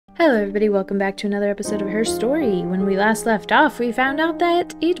Hello everybody, welcome back to another episode of Her Story. When we last left off, we found out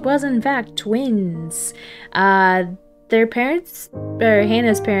that it was in fact twins. Their parents, or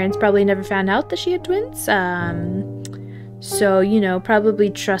Hannah's parents, probably never found out that she had twins. So, probably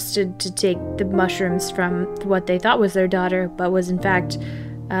trusted to take the mushrooms from what they thought was their daughter, but was in fact,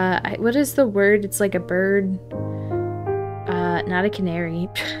 what is the word? It's like a bird. Not a canary.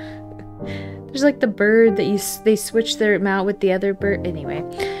 There's like the bird that they switch them out with the other bird. Anyway,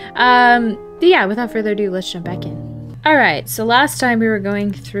 but yeah, without further ado, let's jump back in. Alright, so last time we were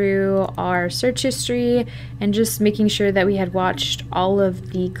going through our search history and just making sure that we had watched all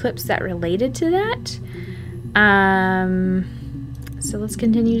of the clips that related to that. So let's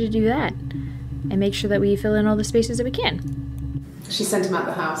continue to do that and make sure that we fill in all the spaces that we can. She sent him out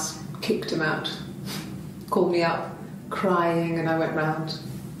the house, kicked him out, called me up, crying, and I went round.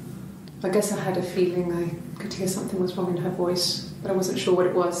 I guess I had a feeling I could hear something was wrong in her voice, but I wasn't sure what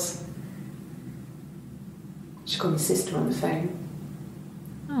it was. She called me sister on the phone.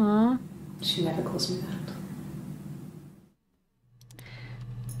 Aww. She never calls me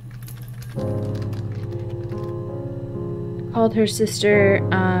that. Called her sister,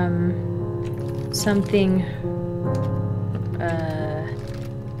 something,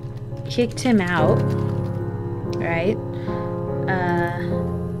 kicked him out, right?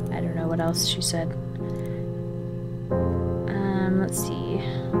 I don't know what else she said. Let's see.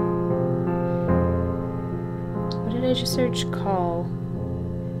 What did I just search? Call.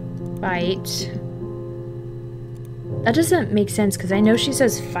 Fight. That doesn't make sense because I know she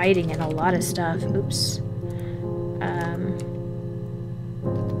says fighting in a lot of stuff. Oops.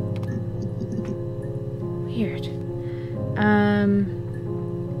 Weird.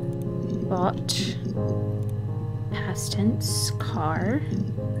 Bought. Past tense. Car.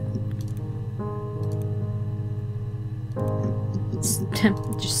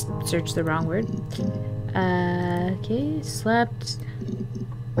 Just search the wrong word. Okay, slept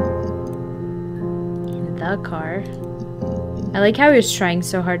in the car. I like how he was trying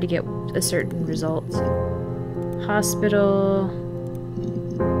so hard to get a certain result. Hospital.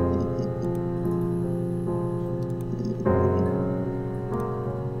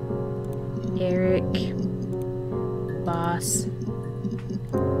 Eric. Boss.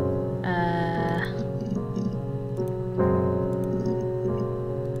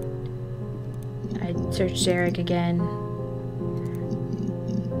 I searched Eric again.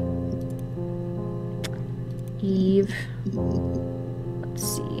 Eve. Let's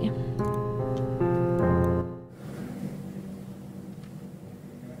see.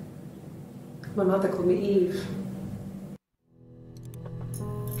 My mother called me Eve.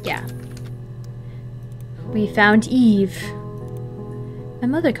 Yeah. We found Eve. My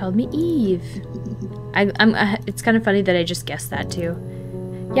mother called me Eve. It's kind of funny that I just guessed that too.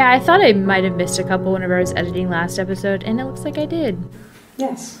 Yeah, I thought I might have missed a couple whenever I was editing last episode, and it looks like I did.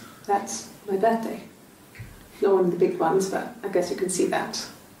 Yes, that's my birthday. Not one of the big ones, but I guess you can see that.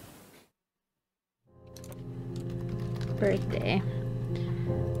 Birthday.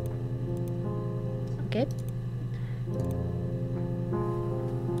 Okay.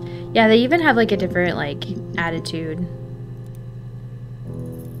 Yeah, they even have like a different like attitude.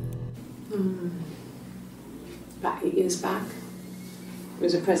 About 8 years back, it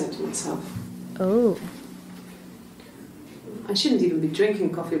was a present to myself. Oh. I shouldn't even be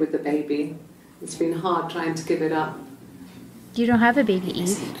drinking coffee with the baby. It's been hard trying to give it up. You don't have a baby, I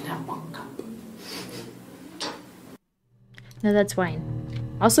Eve. even have 1 cup. No, that's fine.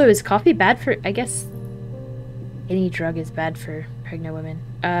 Also, is coffee bad for... I guess any drug is bad for pregnant women.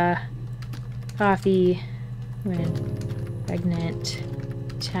 Coffee when pregnant.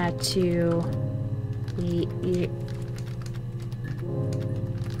 Tattoo.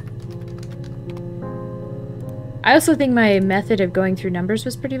 I also think my method of going through numbers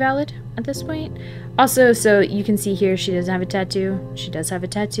was pretty valid at this point. Also, so you can see here, she doesn't have a tattoo. She does have a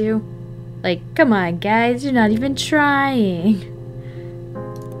tattoo. Like, come on, guys, you're not even trying.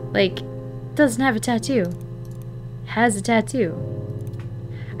 Like, doesn't have a tattoo. Has a tattoo.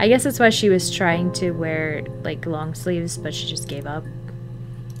 I guess that's why she was trying to wear, like, long sleeves, but she just gave up.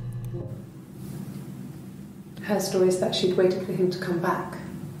 Her story is that she'd waited for him to come back.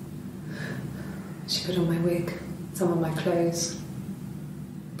 She put on my wig, some of my clothes,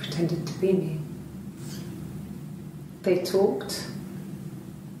 pretended to be me. They talked.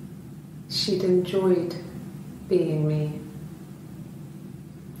 She'd enjoyed being me.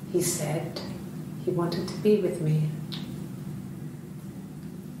 He said he wanted to be with me.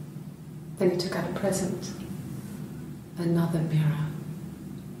 Then he took out a present. Another mirror.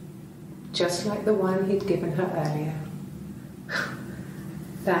 Just like the one he'd given her earlier.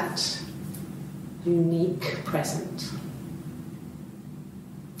 that unique present.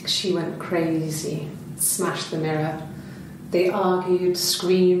 She went crazy, smashed the mirror. They argued,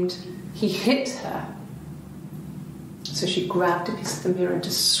 screamed. He hit her. So she grabbed a piece of the mirror and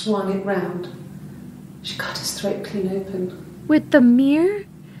just swung it round. She cut his throat clean open. With the mirror?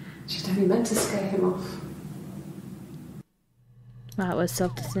 She'd only meant to scare him off. Wow, it was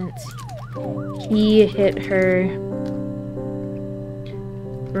self-defense. He hit her.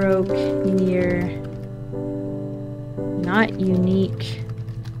 Broke mirror. Not unique.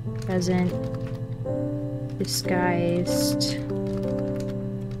 Present. Disguised.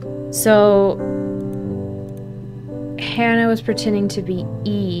 So Hannah was pretending to be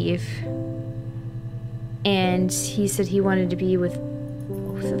Eve, and he said he wanted to be with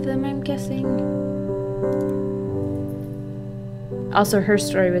both of them, I'm guessing. Also, her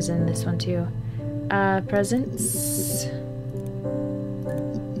story was in this one too. Presents.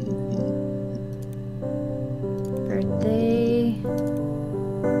 Birthday.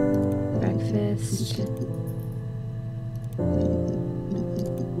 Breakfast.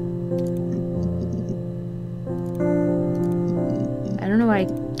 I don't know why I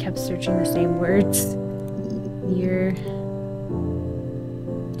kept searching the same words. Year.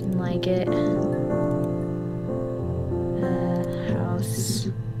 Didn't like it. House.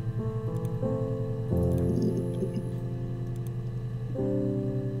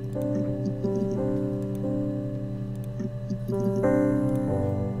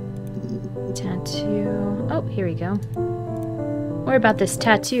 Tattoo. Oh, here we go. What about this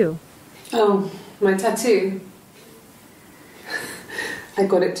tattoo? Oh, my tattoo. I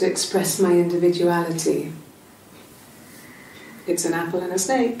got it to express my individuality. It's an apple and a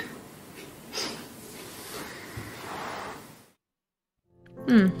snake.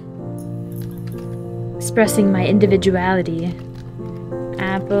 Expressing my individuality.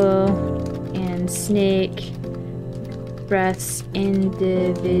 Apple and snake. Express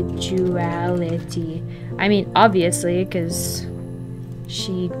individuality. I mean, obviously, because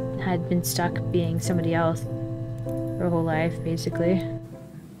she had been stuck being somebody else her whole life, basically.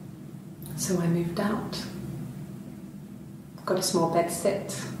 So I moved out. Got a small bed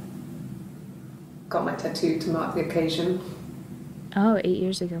sit. Got my tattoo to mark the occasion. Oh, 8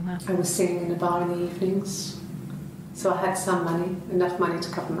 years ago, wow. I was singing in a bar in the evenings. So I had some money, enough money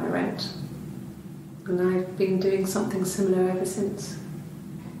to cover my rent. And I've been doing something similar ever since.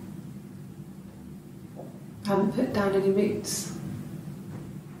 I haven't put down any roots.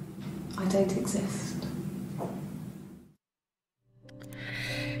 I don't exist.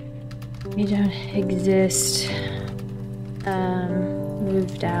 You don't exist.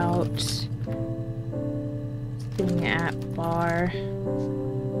 Moved out. Sitting at bar.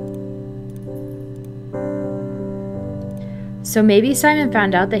 So maybe Simon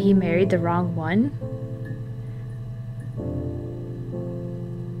found out that he married the wrong one?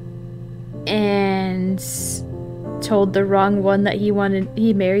 And told the wrong one that he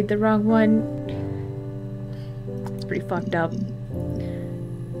married the wrong one? It's pretty fucked up.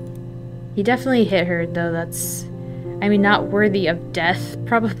 He definitely hit her, though. That's, I mean, not worthy of death,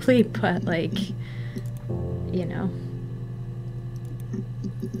 probably, but, like, you know.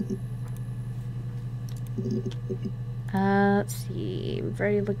 Let's see. We've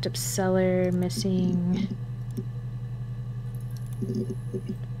already looked up cellar, missing.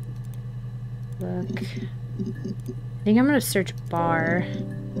 Look. I think I'm gonna search bar.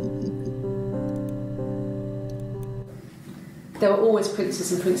 There were always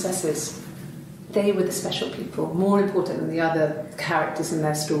princes and princesses. They were the special people, more important than the other characters in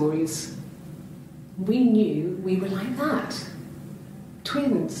their stories. We knew we were like that.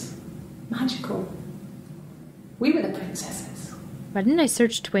 Twins. Magical. We were the princesses. Why didn't I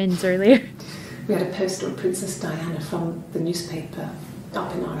search twins earlier? We had a poster of Princess Diana from the newspaper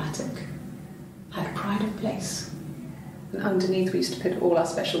up in our attic. Had a pride of place. And underneath we used to put all our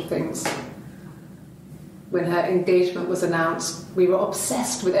special things. When her engagement was announced, we were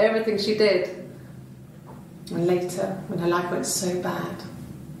obsessed with everything she did. And later, when her life went so bad,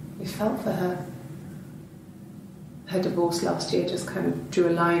 we felt for her. Her divorce last year just kind of drew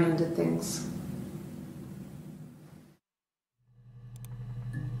a line under things.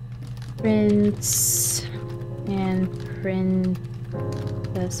 Prince and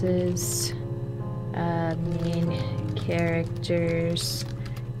princesses, main characters,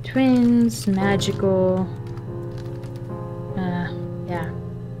 twins, magical. Yeah.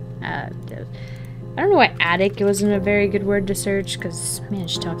 I don't know why attic wasn't a very good word to search, because, man,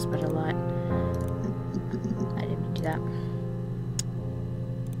 she talks about it a lot. I didn't mean to do that.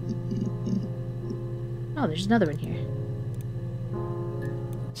 Oh, there's another one here.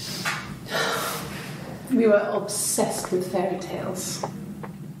 We were obsessed with fairy tales.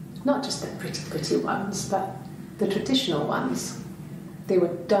 Not just the pretty, pretty ones, but the traditional ones. They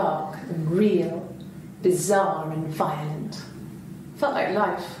were dark and real, bizarre and violent. Felt like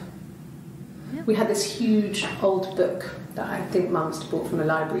life. Yep. We had this huge old book that I think Mum must have bought from a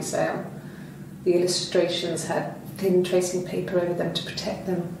library sale. The illustrations had thin tracing paper over them to protect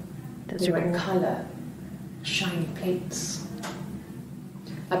them. They were in colour, shiny plates.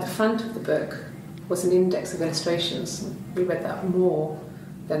 At the front of the book was an index of illustrations. We read that more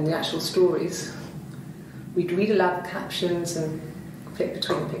than the actual stories. We'd read aloud the captions and flip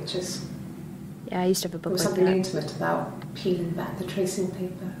between the pictures. Yeah, I used to have a book like that. There was something intimate about peeling back the tracing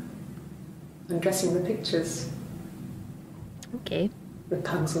paper and dressing the pictures. Okay.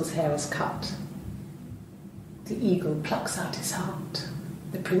 Rapunzel's hair is cut. The eagle plucks out his heart.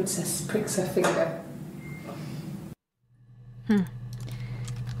 The princess pricks her finger.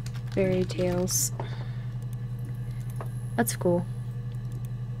 Fairy tales. That's cool.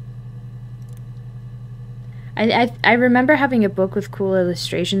 I remember having a book with cool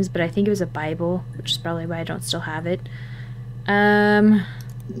illustrations, but I think it was a Bible, which is probably why I don't still have it.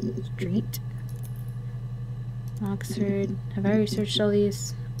 Street. Oxford. Have I researched all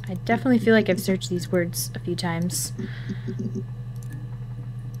these? I definitely feel like I've searched these words a few times.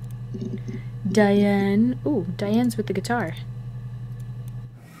 Diane. Ooh, Diane's with the guitar.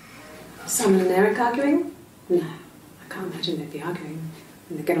 Simon and Eric arguing? No, I can't imagine they'd be arguing.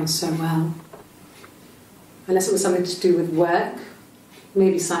 And they get on so well. Unless it was something to do with work.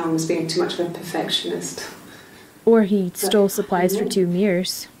 Maybe Simon was being too much of a perfectionist. Or he stole supplies for 2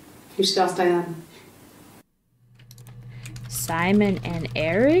 mirrors. You should ask Diane. Simon and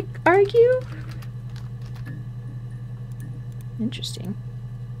Eric argue? Interesting.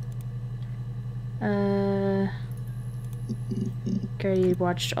 Already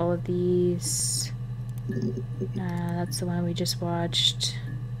watched all of these. That's the one we just watched.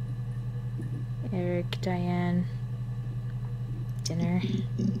 Eric, Diane, dinner.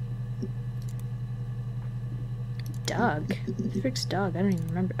 Doug? Who the frick's Doug? I don't even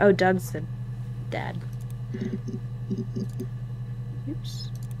remember. Oh, Doug's the dad. Oops.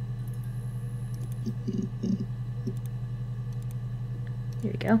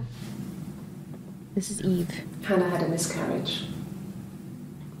 Here we go. This is Eve. Hannah had a miscarriage.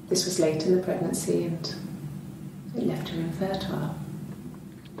 This was late in the pregnancy and it left her infertile.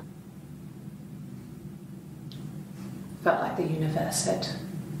 Felt like the universe had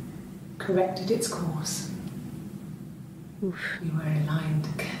corrected its course. Oof. We were aligned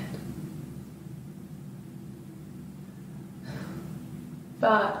again.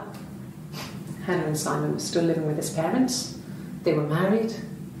 But Hannah and Simon were still living with his parents. They were married.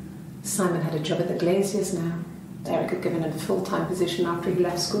 Simon had a job at the Glaziers now. Eric had given him a full-time position after he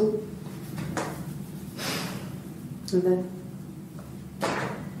left school. And then...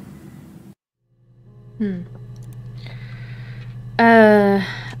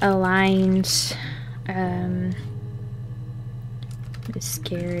 aligned,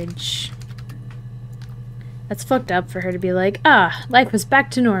 miscarriage. That's fucked up for her to be like, life was back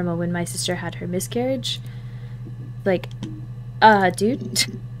to normal when my sister had her miscarriage. Like, dude.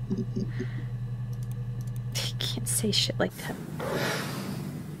 You can't say shit like that.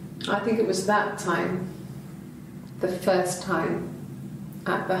 I think it was that time, the first time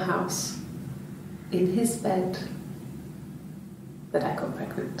at the house, in his bed, that I got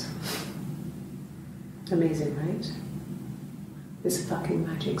pregnant. Amazing, right? This fucking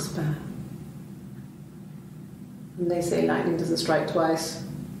magic sperm. And they say lightning doesn't strike twice.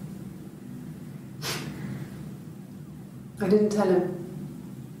 I didn't tell him.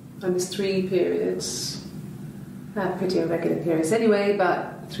 I missed 3 periods. I had pretty irregular periods anyway,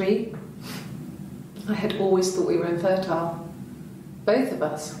 but 3. I had always thought we were infertile. Both of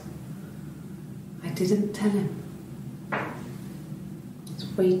us. I didn't tell him.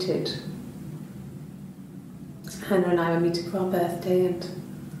 Just waited. Hannah and I were meeting for our birthday and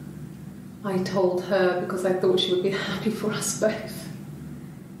I told her because I thought she would be happy for us both.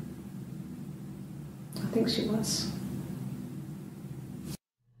 I think she was.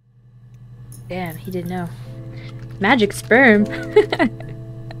 Damn, he didn't know. Magic sperm.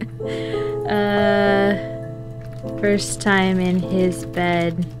 First time in his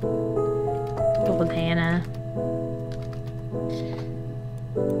bed. Old Hannah.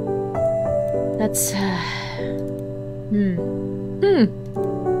 That's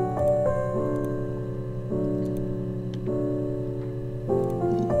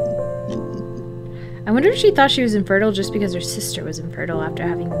I wonder if she thought she was infertile just because her sister was infertile after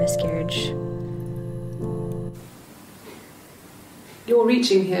having the miscarriage. You're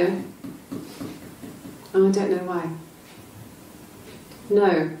reaching here. And I don't know why.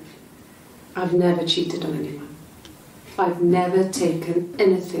 No, I've never cheated on anyone. I've never taken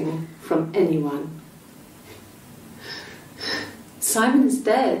anything from anyone. Simon is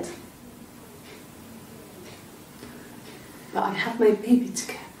dead. But I have my baby to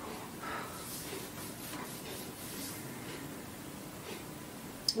care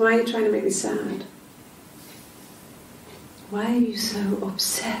for. Why are you trying to make me sad? Why are you so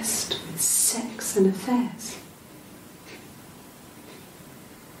obsessed with sex and affairs?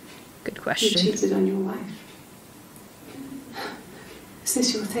 Good question. You cheated on your wife. Is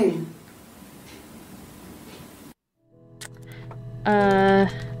this your thing?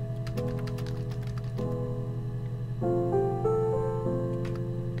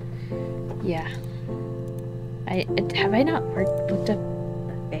 Yeah. Have I not looked up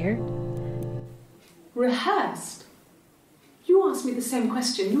affair? Rehearsed? You ask me the same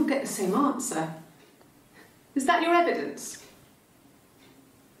question, you'll get the same answer. Is that your evidence?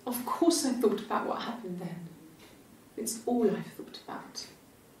 Of course I thought about what happened then. It's all I've thought about.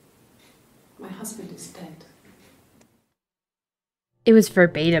 My husband is dead. It was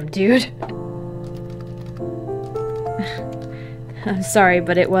verbatim, dude. I'm sorry,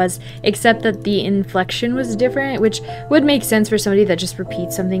 but it was. Except that the inflection was different, which would make sense for somebody that just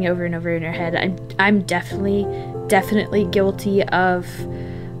repeats something over and over in her head. I'm definitely guilty of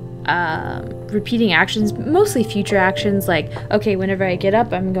repeating actions, mostly future actions. Like, okay, whenever I get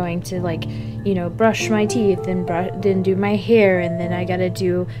up, I'm going to, like, you know, brush my teeth and then do my hair, and then I gotta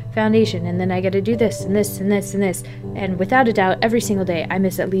do foundation, and then I gotta do this and this and this and this. And without a doubt, every single day, I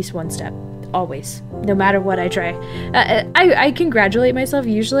miss at least one step. Always, no matter what I try. I congratulate myself.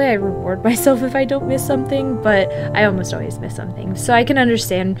 Usually I reward myself if I don't miss something, but I almost always miss something. So I can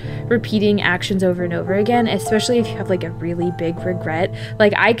understand repeating actions over and over again, especially if you have like a really big regret.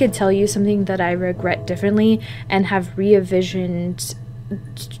 Like, I could tell you something that I regret differently and have re-envisioned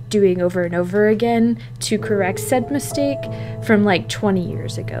doing over and over again to correct said mistake from like 20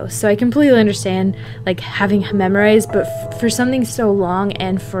 years ago. So I completely understand like having memorized, but for something so long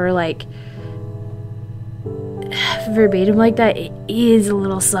and for like verbatim like that, it is a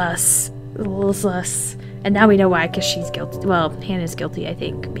little sus. And now we know why, because she's guilty. Well, Hannah's guilty, I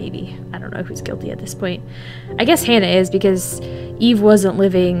think. Maybe. I don't know who's guilty at this point. I guess Hannah is, because Eve wasn't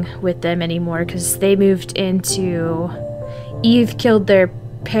living with them anymore, because they moved into... Eve killed their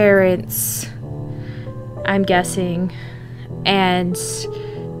parents, I'm guessing, and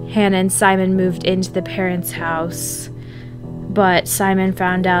Hannah and Simon moved into the parents' house. But Simon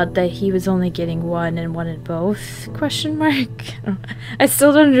found out that he was only getting one and wanted both, question mark. I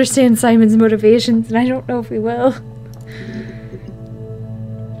still don't understand Simon's motivations, and I don't know if we will.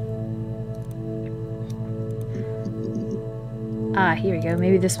 Ah, here we go.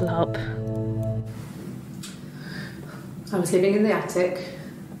 Maybe this will help. I was living in the attic.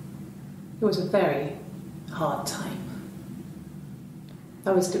 It was a very hard time.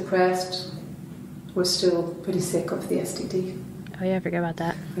 I was depressed. Was still pretty sick of the STD. Oh yeah, I forgot about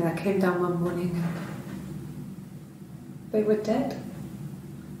that. And I came down one morning and they were dead.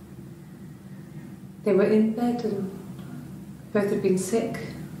 They were in bed and both had been sick.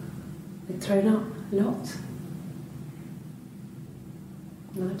 They'd thrown up a lot.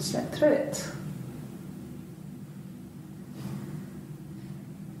 And I'd slept through it.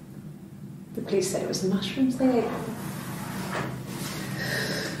 The police said it was the mushrooms they ate.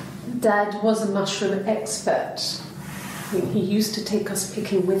 Dad was a mushroom expert. I mean, he used to take us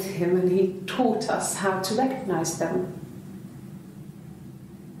picking with him and he taught us how to recognise them.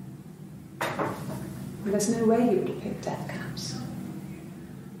 And there's no way you would have picked death caps.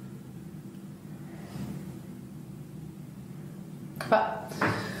 But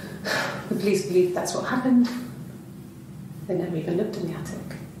the police believe that's what happened. They never even looked in the attic.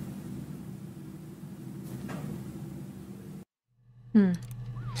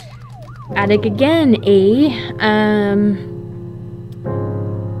 Attic again,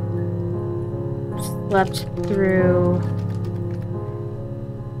 slept through.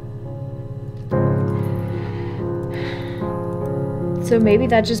 So maybe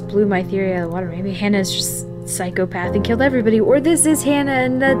that just blew my theory out of the water. Maybe Hannah's just psychopath and killed everybody, or this is Hannah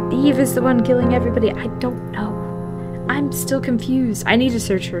and that Eve is the one killing everybody. I don't know. I'm still confused. I need to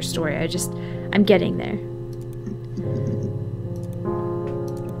search her story. I'm getting there.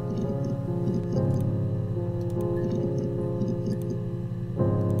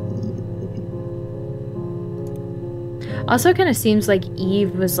 Also kind of seems like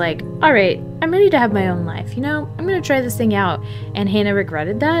Eve was like, alright, I'm ready to have my own life, you know? I'm gonna try this thing out. And Hannah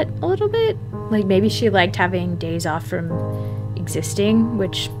regretted that a little bit. Like, maybe she liked having days off from existing,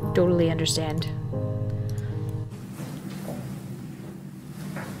 which totally understand.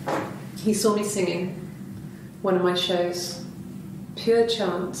 He saw me singing one of my shows, pure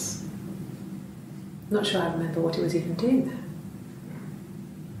chance. Not sure I remember what he was even doing there.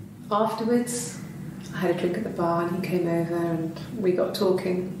 Afterwards, I had a drink at the bar and he came over and we got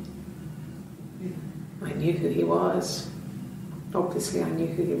talking. I knew who he was. Obviously I knew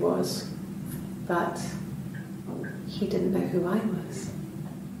who he was, but he didn't know who I was.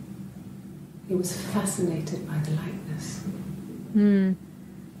 He was fascinated by the likeness.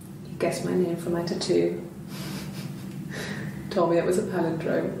 He guessed my name from my tattoo. Told me it was a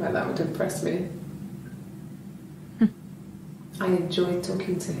palindrome, well, that would impress me. I enjoyed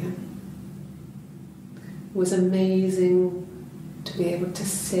talking to him. It was amazing to be able to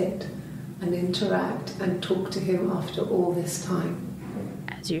sit and interact and talk to him after all this time.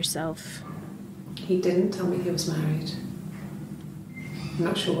 As yourself. He didn't tell me he was married. I'm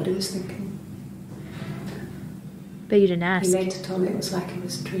not sure what he was thinking. But you didn't ask. He later told me it was like he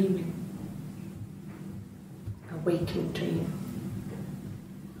was dreaming. A waking dream.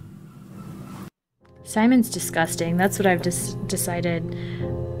 Simon's disgusting. That's what I've just decided.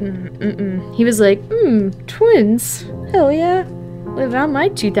 He was like, twins. Hell yeah. Live out my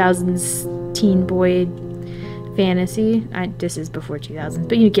 2000s teen boy fantasy. This is before 2000s,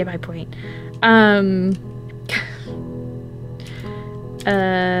 but you get my point.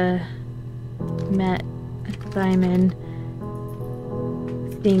 Met Simon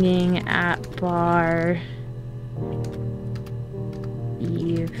singing at bar.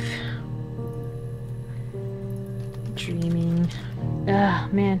 Eve. Dreaming. Ah,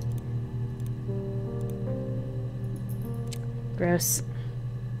 man. Gross.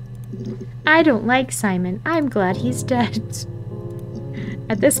 I don't like Simon. I'm glad he's dead.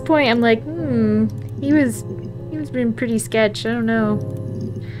 At this point, I'm like, he was being pretty sketch. I don't know.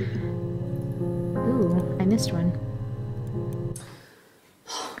 Ooh, I missed one.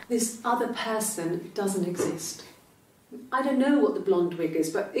 This other person doesn't exist. I don't know what the blonde wig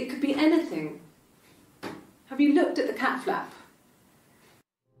is, but it could be anything. Have you looked at the cat flap?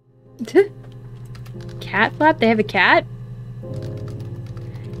 Cat flap? They have a cat?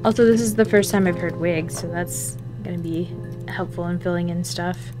 Also, this is the first time I've heard wig, so that's gonna be helpful in filling in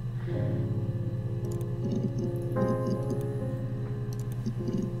stuff.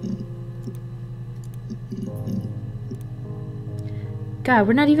 God,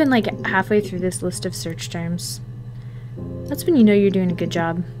 we're not even like halfway through this list of search terms. That's when you know you're doing a good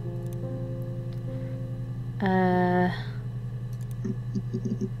job. I've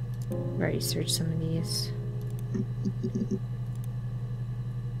already searched some of these.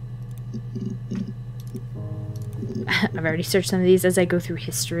 I've already searched some of these as I go through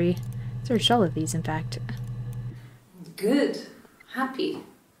history. Searched all of these, in fact. Good. Happy.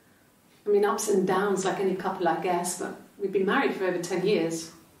 I mean, ups and downs like any couple, I guess, but we've been married for over 10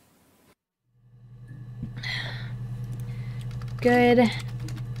 years. Good.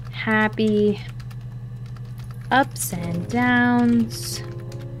 Happy. Ups and downs.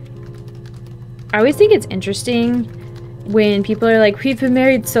 I always think it's interesting when people are like, we've been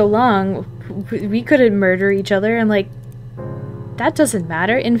married so long, we couldn't murder each other. I'm like, that doesn't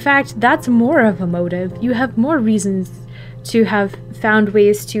matter. In fact, that's more of a motive. You have more reasons to have found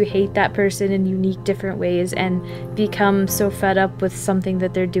ways to hate that person in unique different ways and become so fed up with something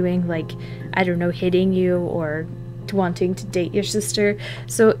that they're doing, like, I don't know, hitting you or wanting to date your sister.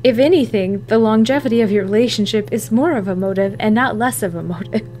 So if anything, the longevity of your relationship is more of a motive and not less of a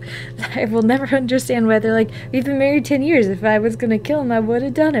motive. I will never understand why they're like, we've been married 10 years. If I was gonna kill him, I would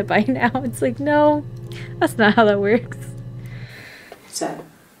have done it by now. It's like, no, that's not how that works. So,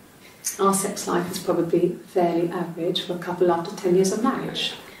 our sex life is probably fairly average for a couple after 10 years of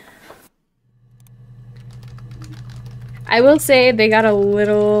marriage. I will say they got a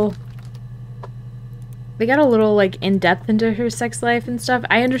little like in depth into her sex life and stuff.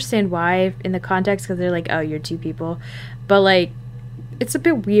 I understand why in the context, because they're like, oh, you're two people, but like it's a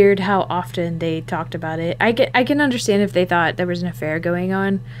bit weird how often they talked about it. I can understand if they thought there was an affair going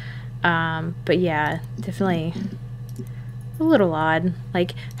on, but yeah, definitely a little odd.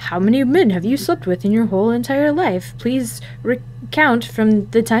 Like, how many men have you slept with in your whole entire life? Please recount from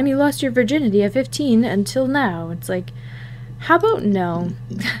the time you lost your virginity at 15 until now. It's like, how about no?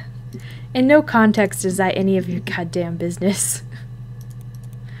 In no context is that any of your goddamn business.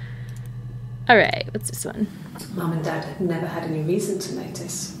 Alright, what's this one? Mum and Dad had never had any reason to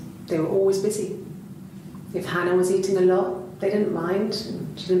notice. They were always busy. If Hannah was eating a lot, they didn't mind.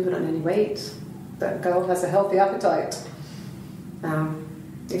 She didn't put on any weight. That girl has a healthy appetite.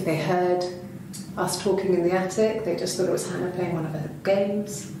 If they heard us talking in the attic, they just thought it was Hannah playing one of her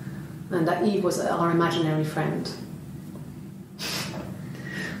games, and that Eve was our imaginary friend.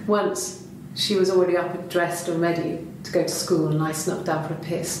 Once, she was already up and dressed and ready to go to school, and I snuck down for a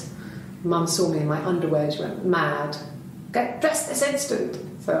piss. Mum saw me in my underwear, she went mad. Get dressed this instant!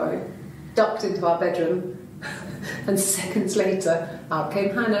 So I ducked into our bedroom, and seconds later, out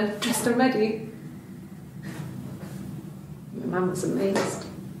came Hannah, dressed and ready. My mum was amazed.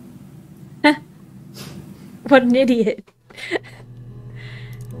 What an idiot.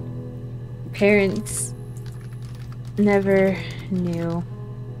 Parents never knew.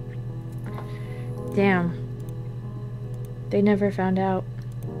 Damn. They never found out.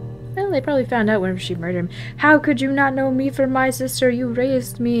 Well, they probably found out whenever she murdered him. How could you not know me from my sister? You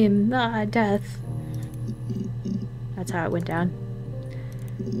raised me in death. That's how it went down.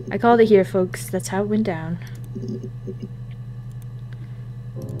 I called it here, folks. That's how it went down.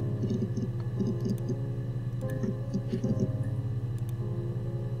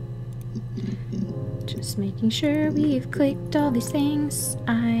 Just making sure we've clicked all these things.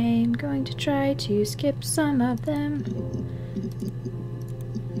 I'm going to try to skip some of them.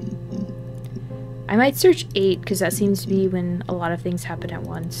 I might search 8 because that seems to be when a lot of things happen at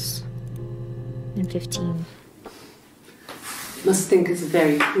once. And 15. Must think it's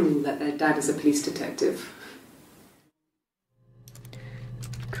very cool that their dad is a police detective.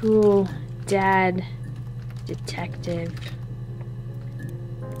 Cool dad detective.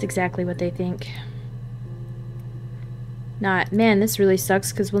 That's exactly what they think. Not, man, this really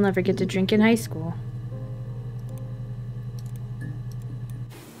sucks because we'll never get to drink in high school.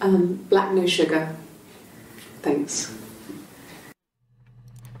 Black no sugar. Thanks.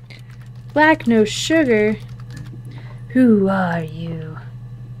 Black no sugar? Who are you?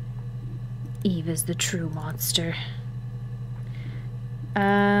 Eve is the true monster.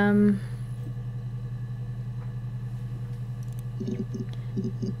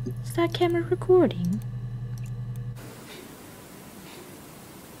 Is that camera recording?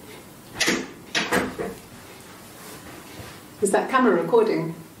 Is that camera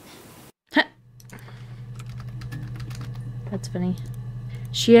recording? That's funny.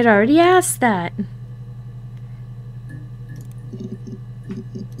 She had already asked that.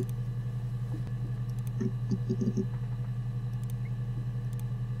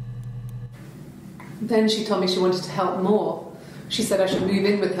 Then she told me she wanted to help more. She said I should move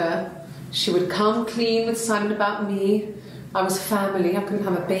in with her. She would come clean with Simon about me. I was family. I couldn't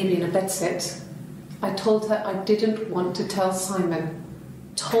have a baby in a bedsit. I told her I didn't want to tell Simon.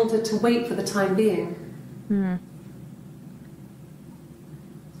 Told her to wait for the time being.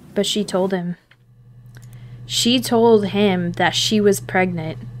 But she told him. She told him that she was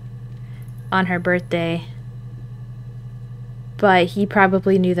pregnant on her birthday. But he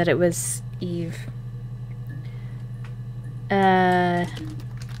probably knew that it was Eve.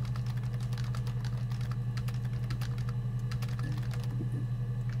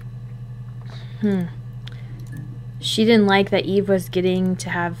 She didn't like that Eve was getting to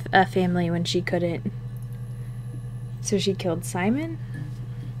have a family when she couldn't. So she killed Simon?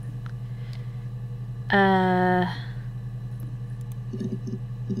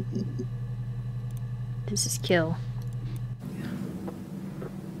 This is kill.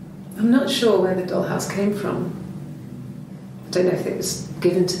 I'm not sure where the dollhouse came from. I don't know if it was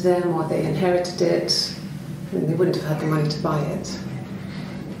given to them or they inherited it. I mean, they wouldn't have had the money to buy it.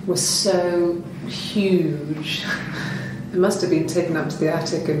 It was so huge. It must have been taken up to the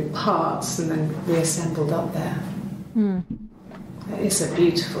attic in parts and then reassembled up there. It's a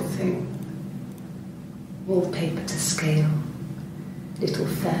beautiful thing. Wallpaper to scale. Little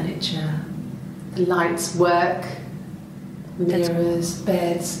furniture. The lights work. Mirrors,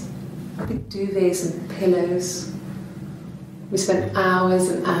 beds, big duvets and pillows. We spent hours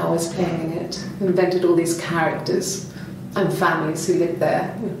and hours playing in it. Invented all these characters and families who lived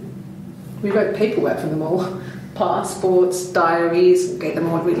there. We wrote paperwork for them all. Passports, diaries, and gave them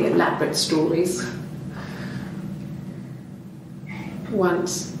all really elaborate stories.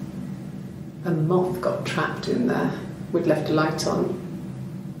 Once, a moth got trapped in there. We'd left a light on.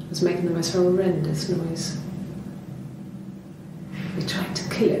 It was making the most horrendous noise. We tried to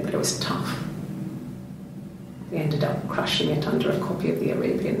kill it, but it was tough. We ended up crushing it under a copy of the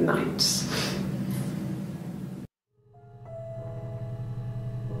Arabian Nights.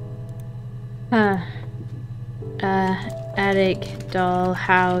 Attic,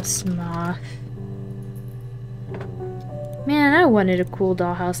 dollhouse, moth. Man, I wanted a cool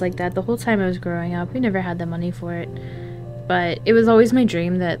dollhouse like that the whole time I was growing up. We never had the money for it. But it was always my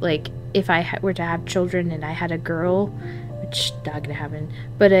dream that, like, if I were to have children and I had a girl, which not gonna happen,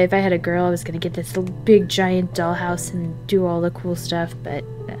 but if I had a girl, I was gonna get this big giant dollhouse and do all the cool stuff, but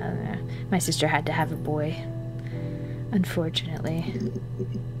my sister had to have a boy, unfortunately.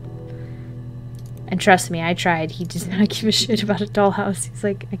 And trust me, I tried. He does not give a shit about a dollhouse. He's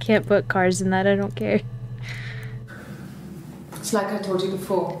like, I can't put cars in that, I don't care. It's like I told you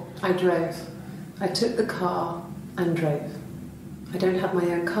before, I drove. I took the car and drove. I don't have my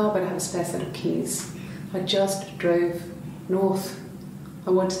own car, but I have a spare set of keys. I just drove north. I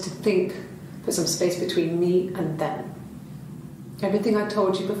wanted to think, put some space between me and them. Everything I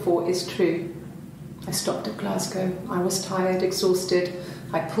told you before is true. I stopped at Glasgow. I was tired, exhausted.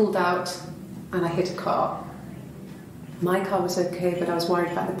 I pulled out and I hit a car. My car was okay, but I was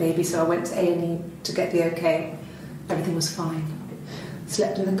worried about the baby, so I went to A&E to get the okay. Everything was fine.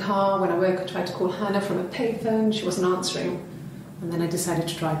 Slept in the car. When I woke, I tried to call Hannah from a payphone. She wasn't answering. And then I decided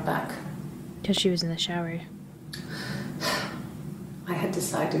to drive back. Because she was in the shower. I had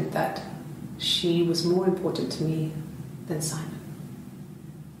decided that she was more important to me than Simon.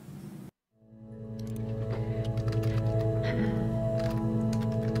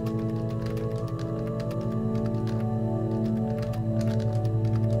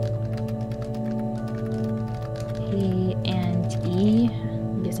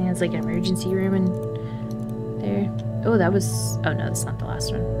 It's like an emergency room in there. Oh, that was... Oh, no, that's not the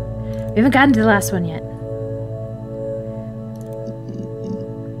last one. We haven't gotten to the last one yet.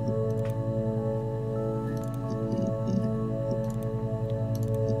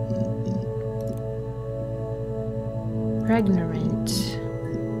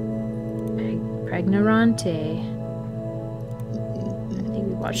 Pregnarante. I think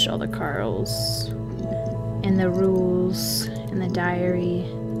we watched all the Carls. And the rules. And the diary.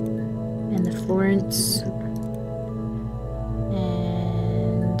 And the Florence.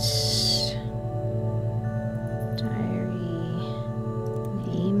 And diary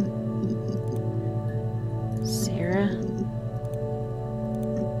name. Sarah.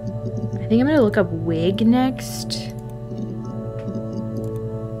 I think I'm gonna look up wig next.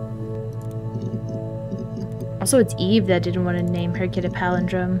 Also, it's Eve that didn't want to name her kid a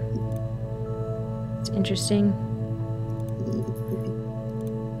palindrome. It's interesting.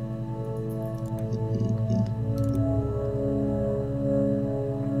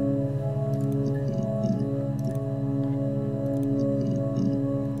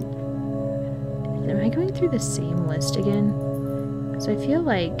 The same list again, because I feel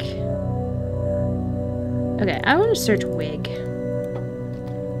like... Okay, I want to search wig.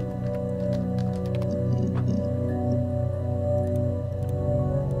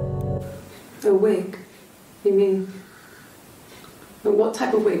 A wig? You mean... But what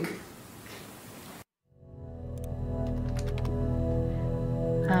type of wig?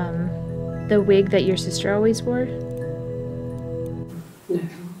 The wig that your sister always wore? No,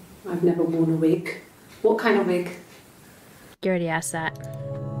 I've never worn a wig. What kind of wig? You already asked that.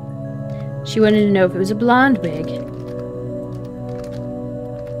 She wanted to know if it was a blonde wig.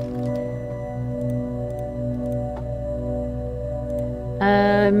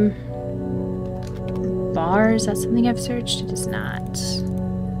 Bar, is that something I've searched? It is not.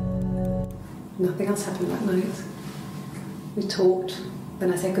 Nothing else happened that night. We talked,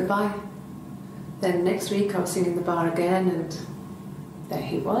 then I said goodbye. Then next week I was singing the bar again, and there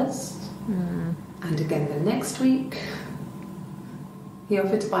he was. And again the next week, he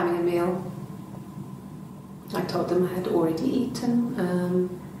offered to buy me a meal. I told him I had already eaten, and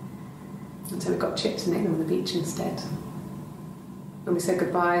so we got chips and ate them on the beach instead. When we said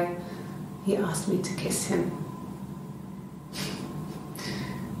goodbye, he asked me to kiss him.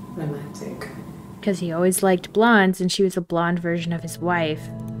 Romantic. Because he always liked blondes, and she was a blonde version of his wife.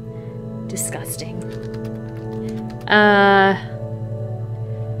 Disgusting.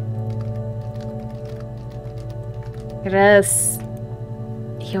 Gross.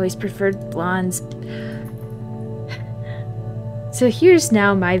 He always preferred blondes. So here's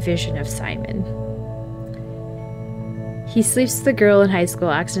now my vision of Simon. He sleeps with a girl in high school,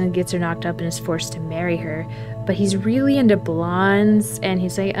 accidentally gets her knocked up, and is forced to marry her. But he's really into blondes, and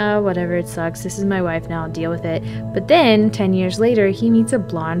he's like, oh, whatever, it sucks. This is my wife now, I'll deal with it. But then, 10 years later, he meets a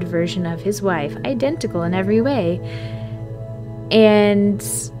blonde version of his wife, identical in every way. And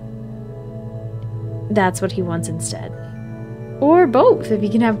that's what he wants instead. Or both, if he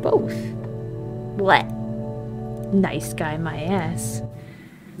can have both. What? Nice guy, my ass.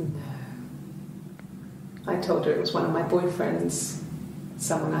 No. I told her it was one of my boyfriends,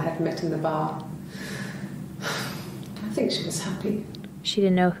 someone I had met in the bar. I think she was happy. She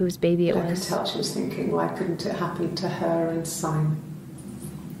didn't know whose baby it was. I could tell she was thinking, why couldn't it happen to her and Simon?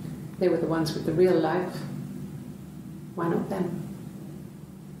 They were the ones with the real life. Why not them?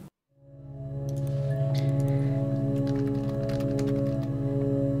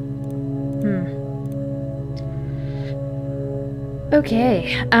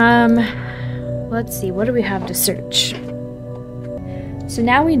 Okay, Let's see, what do we have to search? So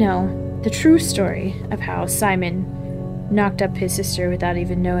now we know the true story of how Simon knocked up his sister without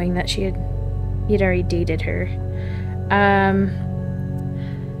even knowing that he'd already dated her.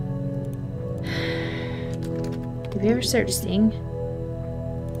 Have you ever searched Sing?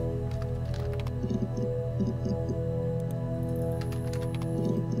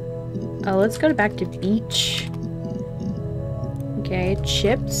 Oh, let's go back to beach. Okay,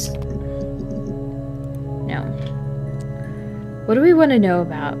 chips. No. What do we want to know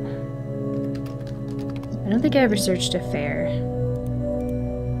about? I don't think I ever searched affair.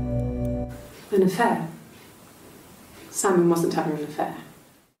 An affair? Simon wasn't having an affair.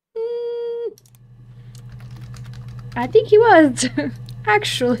 I think he was.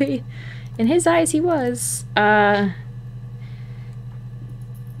 Actually. In his eyes, he was. Yeah.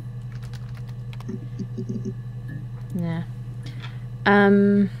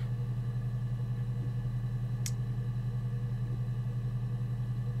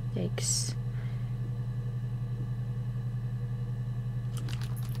 Yikes.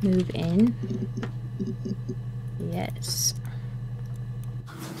 Move in. Yes.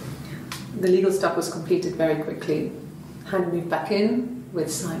 The legal stuff was completed very quickly. Hannah moved back in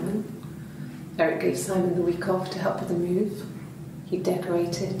with Simon. Eric gave Simon the week off to help with the move. He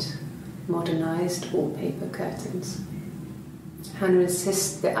decorated, modernised wallpaper, curtains. Hannah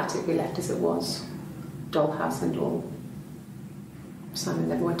insists the attic be left as it was, dollhouse and all. Simon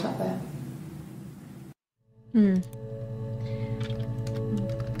never went up there.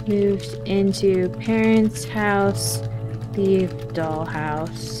 Moved into parents' house, leave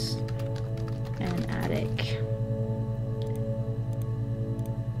dollhouse and attic.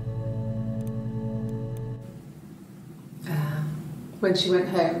 When she went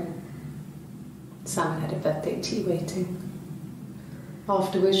home, Simon had a birthday tea waiting.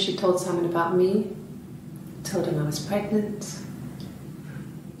 Afterwards, she told Simon about me, told him I was pregnant.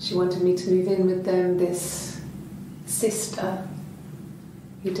 She wanted me to move in with them, this sister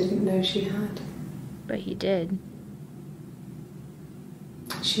he didn't know she had. But he did.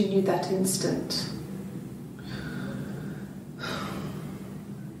 She knew that instant.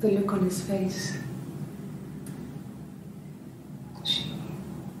 The look on his face.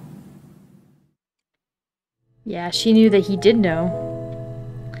 Yeah, she knew that he did know.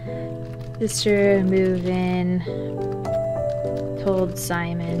 Sister, move in. Told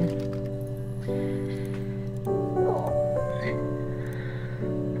Simon.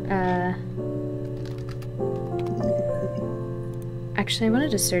 Actually, I wanted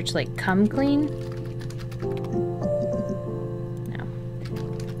to search, like, come clean. No.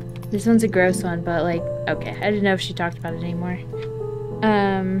 This one's a gross one, but, like, okay. I didn't know if she talked about it anymore.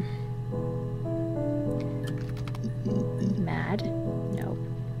 Mad? No.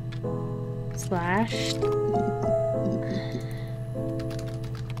 Slash.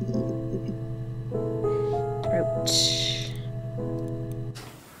 Throat.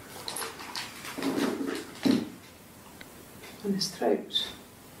 On his throat.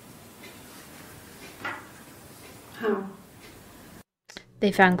 How?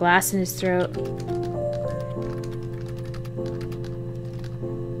 They found glass in his throat.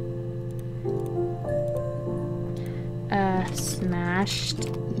 Smashed.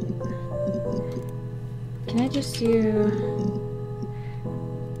 Can I just do...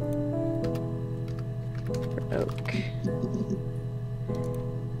 Broke.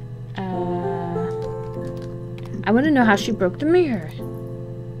 I want to know how she broke the mirror.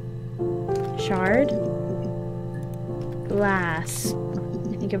 Shard. Glass. I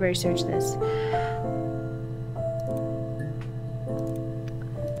think I've already searched this.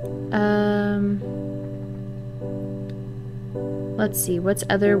 Let's see, what's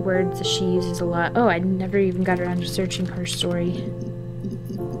other words that she uses a lot? Oh, I never even got around to searching her story.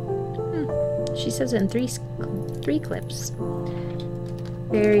 She says it in three clips.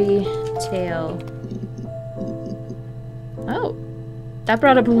 Fairy tale. Oh, that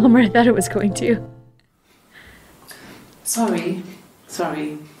brought up a little more than I thought it was going to. Sorry.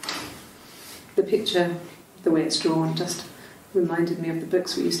 The picture, the way it's drawn, just reminded me of the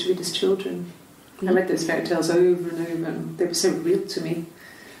books we used to read as children. I read those fairy tales over and over, and they were so real to me.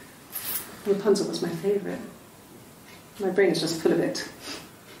 Rapunzel was my favourite. My brain is just full of it.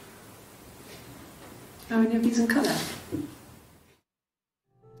 Are any of these in colour?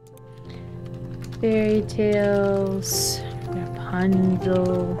 Fairy tales,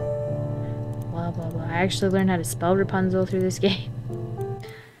 Rapunzel, blah blah blah. I actually learned how to spell Rapunzel through this game.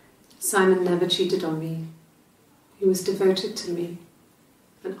 Simon never cheated on me. He was devoted to me,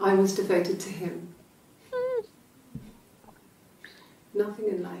 and I was devoted to him. Nothing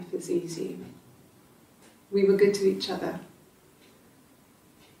in life is easy. We were good to each other.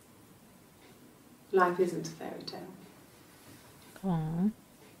 Life isn't a fairy tale. Aww.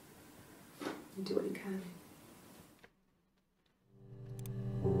 You do what you can.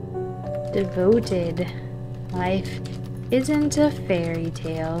 Devoted. Life isn't a fairy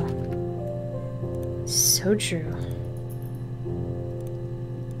tale. So true.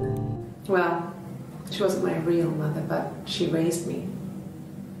 Well, she wasn't my real mother, but she raised me.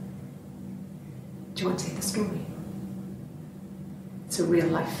 Do you want to hear the story? It's a real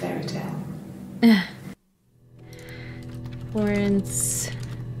life fairy tale. Florence.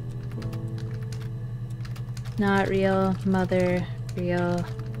 Not real mother, real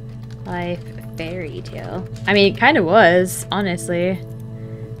life fairy tale. I mean, it kind of was, honestly.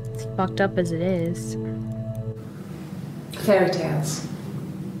 It's fucked up as it is. Fairy tales.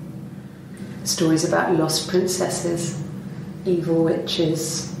 Stories about lost princesses, evil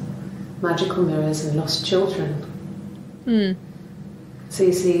witches, magical mirrors, and lost children. So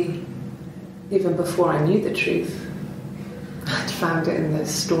you see, even before I knew the truth, I'd found it in those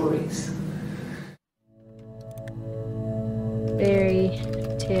stories. Fairy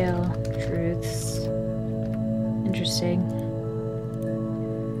tale truths. Interesting.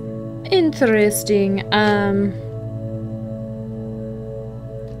 Interesting.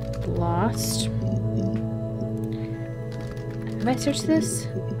 Lost. Have I searched this?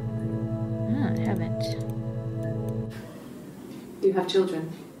 No, I haven't. You have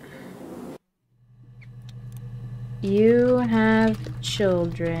children. You have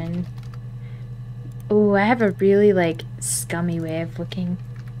children. Oh, I have a really, like, scummy way of looking.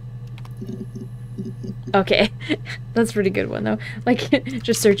 Okay. That's a pretty good one, though. Like,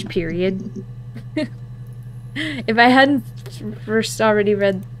 just search period. If I hadn't first already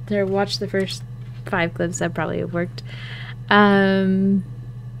read or watched the first 5 clips, that probably have worked.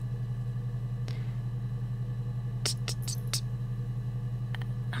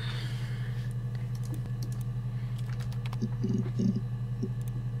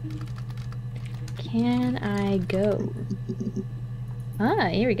 Can I go? Ah,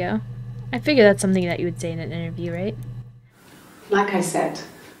 here we go. I figure that's something that you would say in an interview, right? Like I said,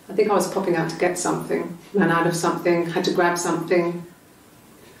 I think I was popping out to get something, ran out of something, had to grab something.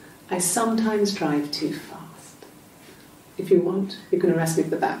 I sometimes drive too fast. If you want, you can arrest me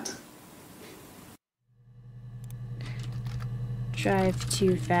for that. Drive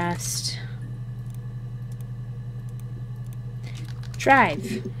too fast.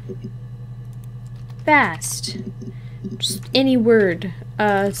 Drive. Fast. Just any word.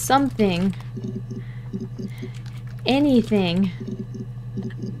 Something. Anything.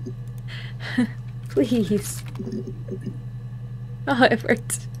 Please. Oh, it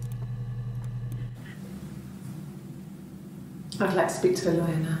worked. I'd like to speak to a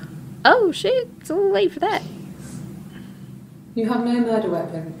lawyer now. Oh shit, it's a little late for that. You have no murder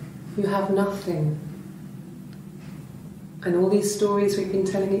weapon. You have nothing. And all these stories we've been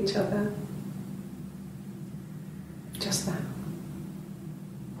telling each other. Just that.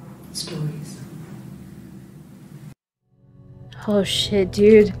 Stories. Oh shit,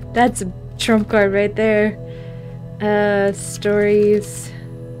 dude. That's a trump card right there. Stories.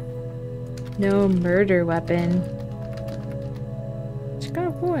 No murder weapon. She's got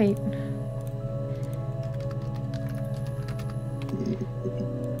a point.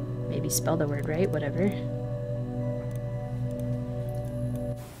 Maybe spell the word right, whatever.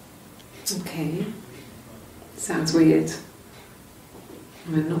 Okay. Sounds weird.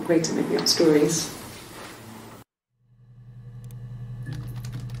 I'm not great at making up stories.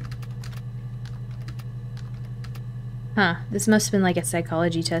 Huh, this must have been like a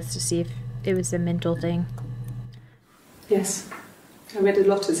psychology test to see if it was a mental thing. Yes. I read a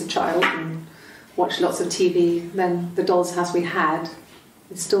lot as a child and watched lots of TV. Then the doll's house we had,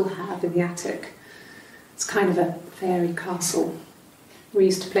 we still have in the attic. It's kind of a fairy castle. We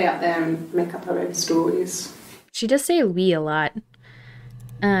used to play out there and make up our own stories. She does say we a lot.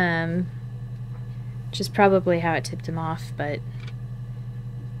 Which is probably how it tipped him off, but...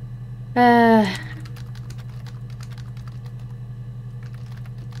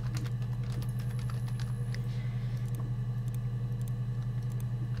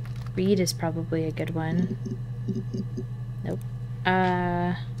 Read is probably a good one. Nope.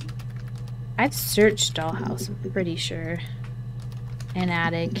 I've searched dollhouse, I'm pretty sure. An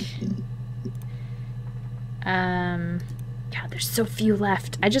attic. God, there's so few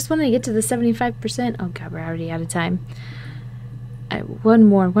left. I just want to get to the 75%. Oh god, we're already out of time. One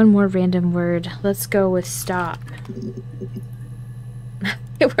more random word. Let's go with stop.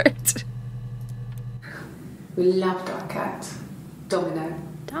 It worked. We loved our cat, Domino.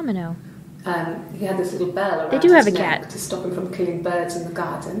 Domino. he had this little bell around They do have his a neck cat. to stop him from killing birds in the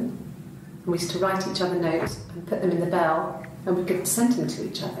garden. And we used to write each other notes and put them in the bell, and we could send them to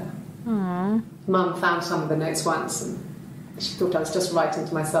each other. Aww. Mum found some of the notes once, and she thought I was just writing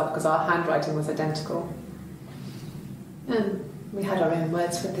to myself because our handwriting was identical. And we had our own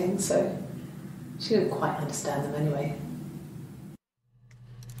words for things, so she didn't quite understand them anyway.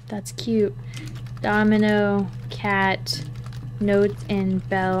 That's cute. Domino, cat, notes, and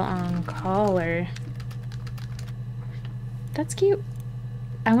bell on collar. That's cute.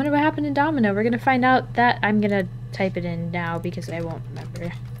 I wonder what happened to Domino. We're gonna find out that. I'm gonna type it in now because I won't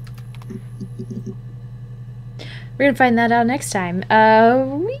remember. We're gonna find that out next time.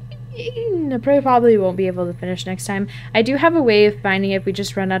 We probably won't be able to finish next time. I do have a way of finding if we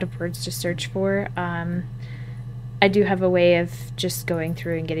just run out of words to search for. I do have a way of just going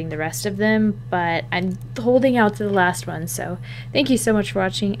through and getting the rest of them, but I'm holding out to the last one. So thank you so much for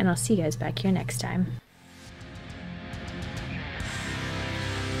watching, and I'll see you guys back here next time.